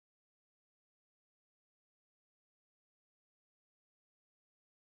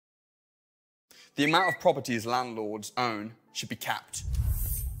The amount of properties landlords own should be capped.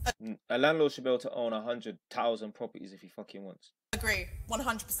 A landlord should be able to own 100,000 properties if he fucking wants. Agree,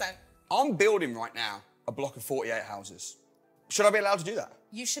 100%. I'm building right now a block of 48 houses. Should I be allowed to do that?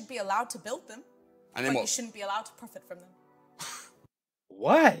 You should be allowed to build them. And then but what? You shouldn't be allowed to profit from them.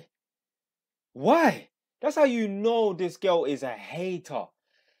 Why? Why? That's how you know this girl is a hater.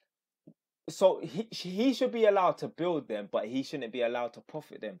 So he should be allowed to build them, but he shouldn't be allowed to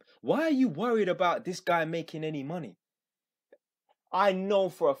profit them. Why are you worried about this guy making any money? I know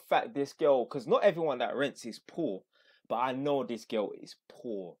for a fact this girl, because not everyone that rents is poor, but I know this girl is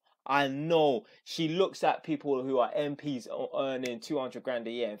poor. I know she looks at people who are MPs earning 200 grand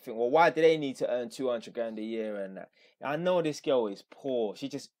a year and think, well, why do they need to earn 200 grand a year and that? I know this girl is poor. She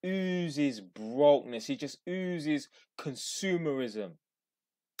just oozes brokenness. She just oozes consumerism.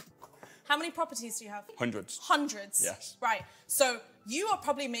 How many properties do you have? Hundreds. Hundreds? Yes. Right. So you are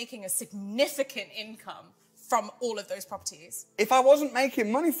probably making a significant income from all of those properties. If I wasn't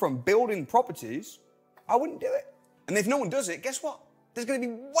making money from building properties, I wouldn't do it. And if no one does it, guess what? There's going to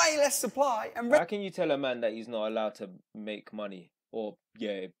be way less supply. And how can you tell a man that he's not allowed to make money or,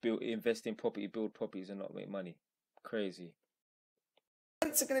 invest in property, build properties and not make money? Crazy.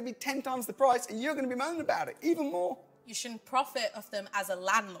 Rents are going to be 10 times the price and you're going to be moaning about it, even more. You shouldn't profit off them as a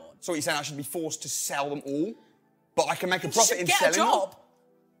landlord. So you're saying I should be forced to sell them all, but I can make a profit in selling them?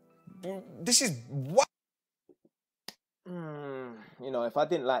 Get a job. This is what? You know, if I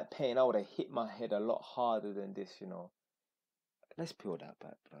didn't like pain, I would have hit my head a lot harder than this, you know. Let's peel that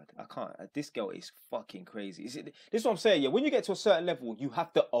back, blood. I can't. This girl is fucking crazy. This is what I'm saying, yeah. When you get to a certain level, you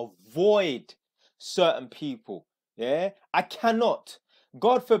have to avoid certain people, yeah. I cannot.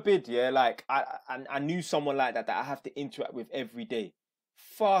 God forbid, yeah. Like I knew someone like that I have to interact with every day.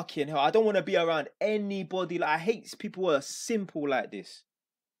 Fucking hell, I don't want to be around anybody. Like I hate people who are simple like this.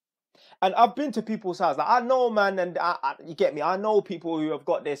 And I've been to people's houses. Like, I know, man, and you get me. I know people who have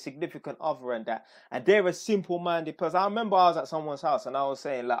got their significant other and that, and they're a simple-minded person. I remember I was at someone's house and I was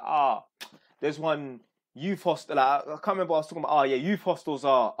saying like, there's one youth hostel. Like, I can't remember. I was talking about, youth hostels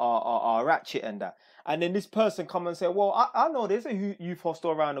are ratchet and that. And then this person come and say, well, I know there's a youth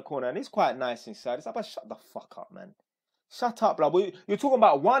hostel around the corner and it's quite nice inside. It's like, but shut the fuck up, man. Shut up, like you're talking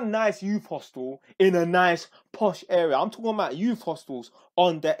about one nice youth hostel in a nice posh area. I'm talking about youth hostels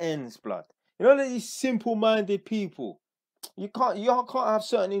on the ends, blood. You know, these simple-minded people. You can't have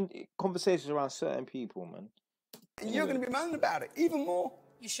certain conversations around certain people, man. And you're going to be moaning about it even more.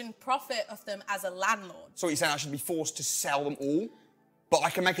 You shouldn't profit off them as a landlord. So you're saying I should be forced to sell them all, but I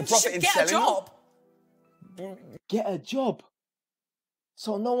can make a profit in selling them? Get a job. Get a job.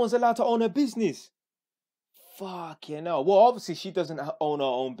 So no one's allowed to own a business. Fucking hell. Well, obviously she doesn't own her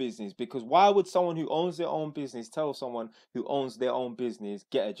own business, because why would someone who owns their own business tell someone who owns their own business,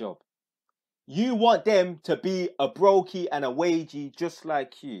 get a job? You want them to be a brokey and a wagey just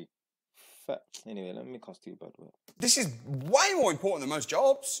like you. Anyway, let me cost you a bad word. This is way more important than most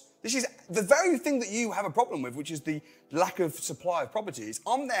jobs. This is the very thing that you have a problem with, which is the lack of supply of properties.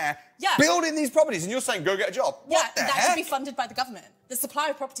 I'm there building these properties and you're saying go get a job. Yeah, what the that heck? should be funded by the government. The supply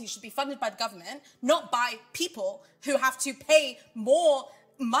of properties should be funded by the government, not by people who have to pay more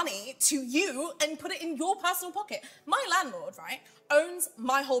money to you and put it in your personal pocket. My landlord, right, owns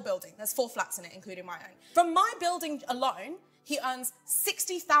my whole building. There's 4 flats in it, including my own. From my building alone, he earns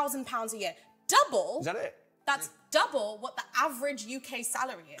 £60,000 a year. Double. Is that it? That's double what the average UK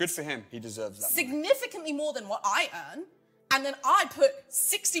salary is. Good for him. He deserves that. Significantly more than what I earn. And then I put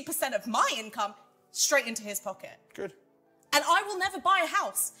 60% of my income straight into his pocket. Good. And I will never buy a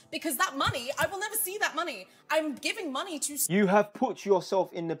house because that money, I will never see that money. I'm giving money to... You have put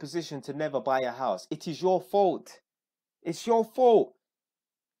yourself in the position to never buy a house. It is your fault. It's your fault.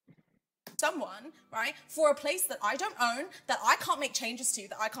 Someone, right, for a place that I don't own, that I can't make changes to,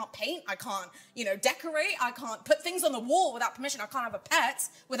 that I can't paint, I can't, decorate, I can't put things on the wall without permission, I can't have a pet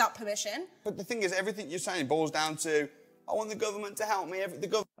without permission. But the thing is, everything you're saying boils down to, I want the government to help me. I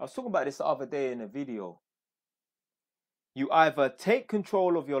was talking about this the other day in a video. You either take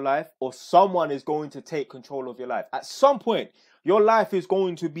control of your life or someone is going to take control of your life. At some point, your life is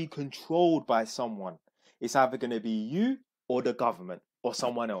going to be controlled by someone. It's either going to be you or the government or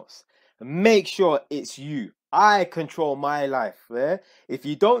someone else. Make sure it's you. I control my life. Yeah? If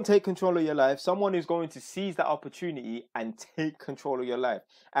you don't take control of your life, someone is going to seize that opportunity and take control of your life.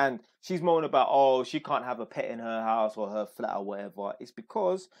 And she's moaning about, oh, she can't have a pet in her house or her flat or whatever. It's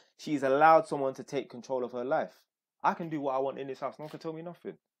because she's allowed someone to take control of her life. I can do what I want in this house. No one can tell me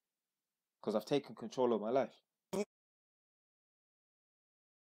nothing. Because I've taken control of my life.